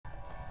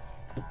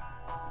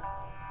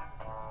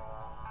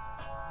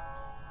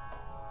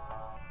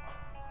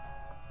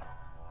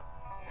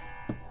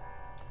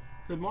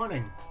Good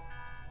morning.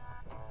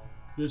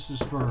 This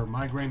is for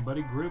Migraine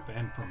Buddy Group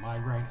and for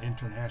Migraine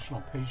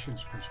International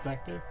Patients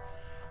Perspective.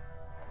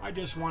 I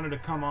just wanted to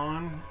come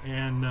on,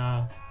 and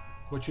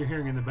what you're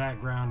hearing in the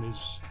background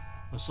is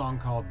a song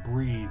called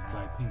Breathe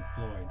by Pink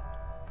Floyd.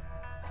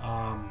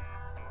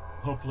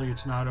 Hopefully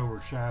it's not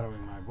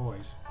overshadowing my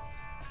voice.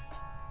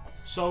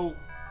 So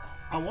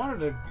I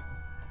wanted to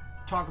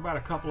talk about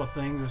a couple of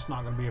things. It's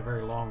not going to be a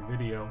very long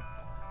video.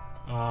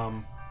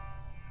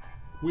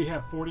 We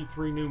have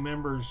 43 new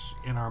members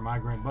in our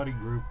Migraine Buddy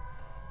group,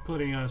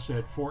 putting us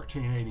at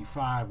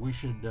 1485. We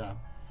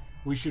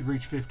should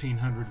reach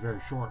 1500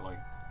 very shortly.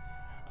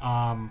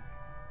 I've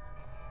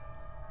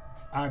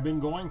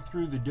been going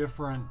through the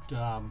different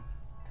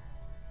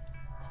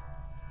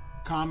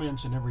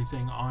comments and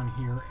everything on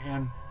here,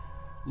 and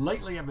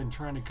lately I've been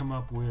trying to come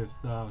up with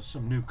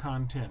some new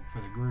content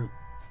for the group.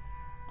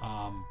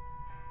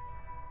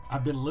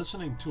 I've been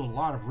listening to a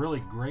lot of really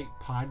great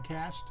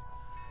podcasts.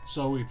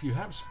 So if you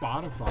have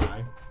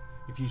Spotify,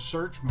 if you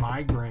search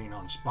Migraine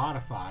on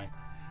Spotify,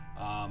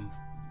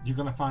 you're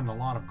going to find a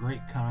lot of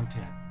great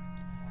content.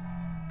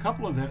 A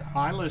couple of that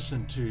I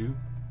listen to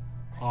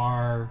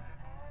are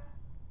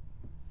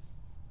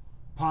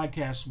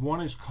podcasts.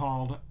 One is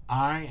called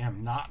I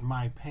Am Not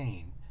My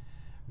Pain.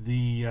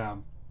 The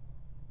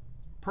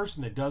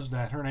person that does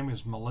that, her name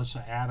is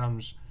Melissa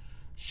Adams.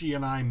 She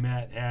and I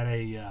met at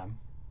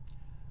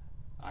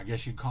I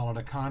guess you'd call it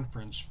a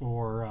conference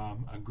for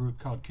a group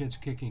called Kids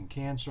Kicking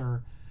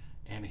Cancer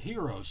and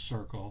Heroes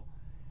Circle,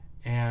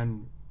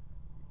 and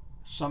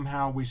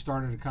somehow we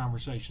started a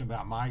conversation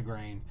about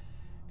migraine,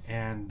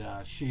 and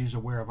she's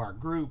aware of our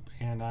group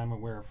and I'm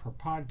aware of her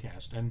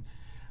podcast, and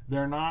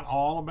they're not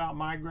all about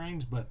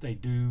migraines, but they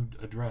do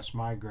address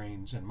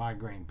migraines and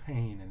migraine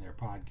pain in their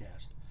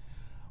podcast.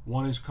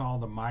 One is called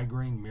the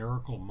Migraine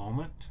Miracle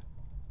Moment,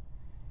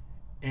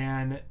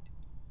 and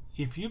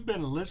if you've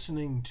been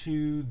listening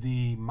to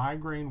the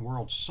Migraine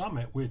World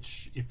Summit,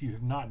 which if you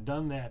have not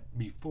done that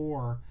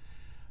before,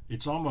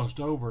 it's almost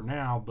over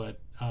now, but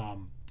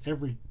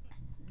every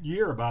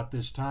year about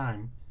this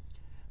time,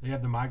 they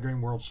have the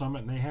Migraine World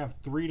Summit, and they have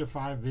 3 to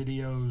 5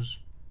 videos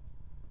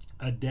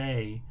a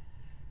day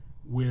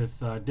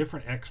with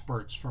different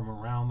experts from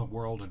around the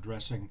world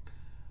addressing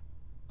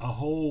a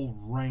whole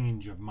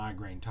range of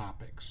migraine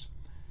topics.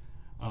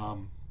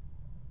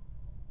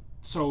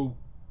 So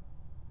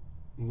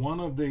one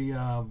of the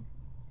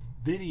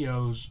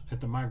videos at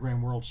the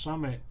Migraine World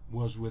Summit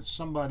was with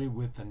somebody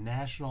with the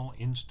National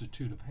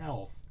Institute of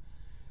Health,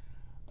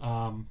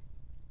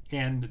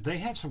 and they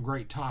had some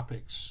great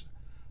topics.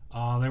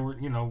 They were,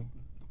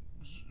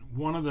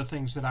 one of the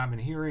things that I've been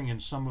hearing in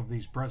some of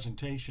these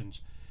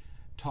presentations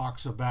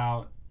talks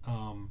about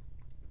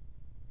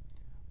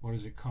what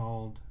is it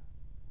called?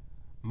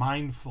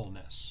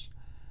 Mindfulness.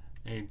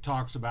 It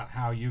talks about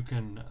how you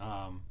can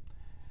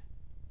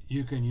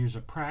use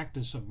a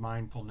practice of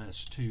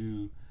mindfulness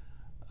to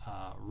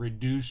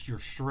reduce your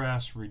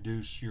stress,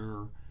 reduce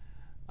your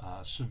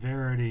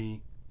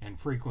severity and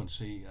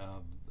frequency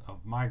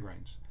of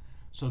migraines.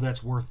 So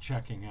that's worth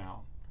checking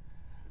out.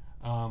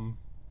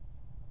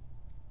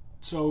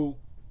 So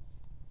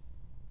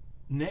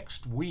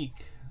next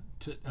week,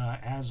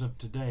 as of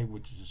today,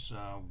 which is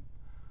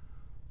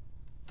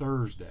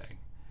Thursday,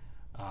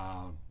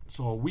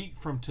 so a week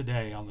from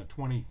today on the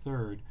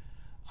 23rd,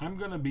 I'm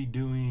going to be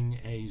doing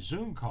a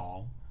Zoom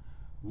call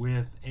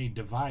with a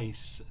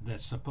device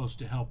that's supposed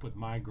to help with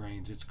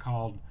migraines. It's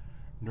called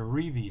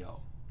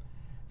Nerivio.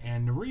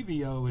 And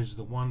Nerivio is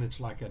the one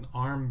that's like an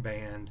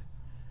armband,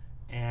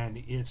 and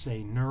it's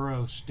a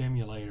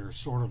neurostimulator,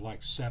 sort of like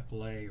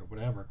Cephalay or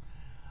whatever.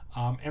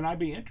 And I'd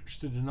be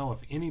interested to know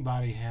if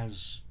anybody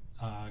has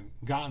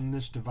gotten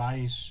this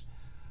device,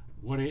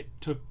 what it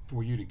took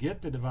for you to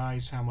get the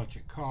device, how much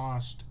it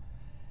cost,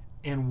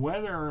 and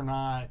whether or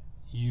not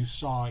you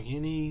saw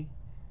any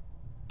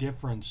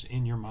difference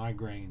in your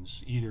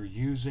migraines, either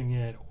using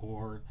it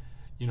or,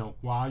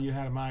 while you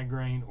had a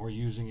migraine, or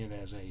using it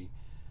as a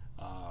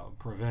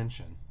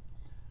prevention.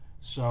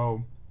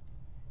 So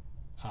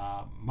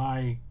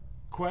my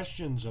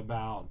questions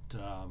about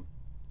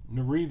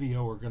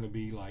Nerivio are going to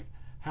be like,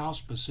 how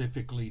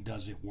specifically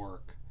does it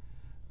work?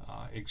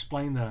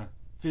 Explain the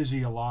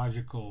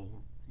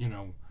physiological,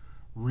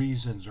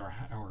 reasons or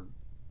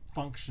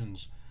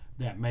functions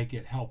that make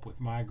it help with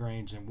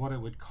migraines, and what it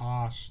would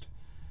cost,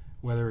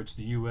 whether it's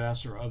the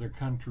U.S. or other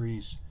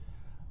countries.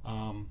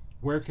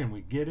 Where can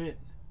we get it?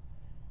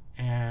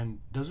 And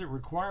does it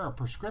require a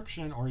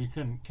prescription, or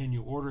can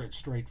you order it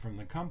straight from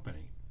the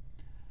company?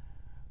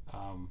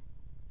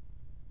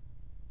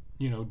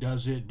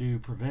 Does it do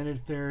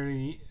preventive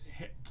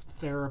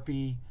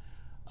therapy,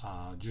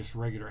 just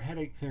regular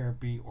headache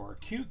therapy, or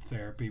acute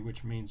therapy,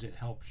 which means it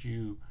helps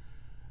you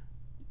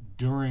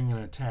during an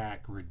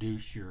attack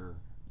reduce your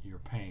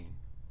pain?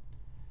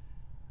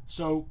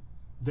 So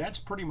that's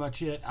pretty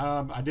much it.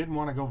 I didn't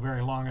want to go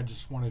very long. I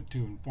just wanted to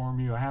inform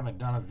you I haven't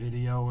done a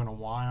video in a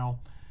while.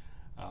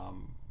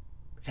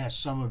 As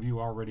some of you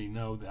already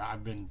know, that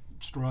I've been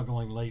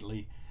struggling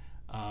lately.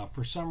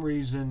 For some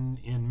reason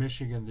in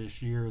Michigan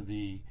this year,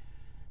 the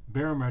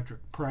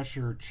barometric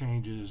pressure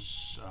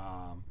changes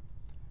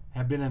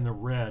have been in the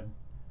red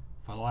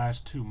for the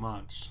last 2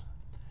 months.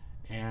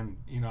 And,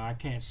 I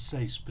can't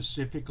say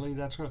specifically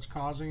that's what's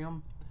causing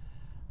them,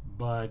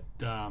 but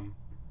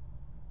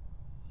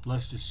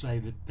let's just say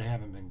that they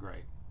haven't been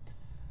great.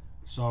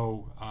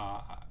 So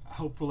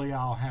hopefully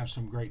I'll have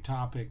some great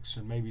topics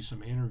and maybe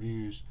some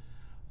interviews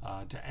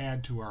to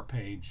add to our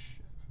page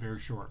very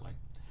shortly.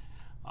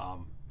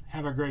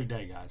 Have a great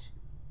day, guys.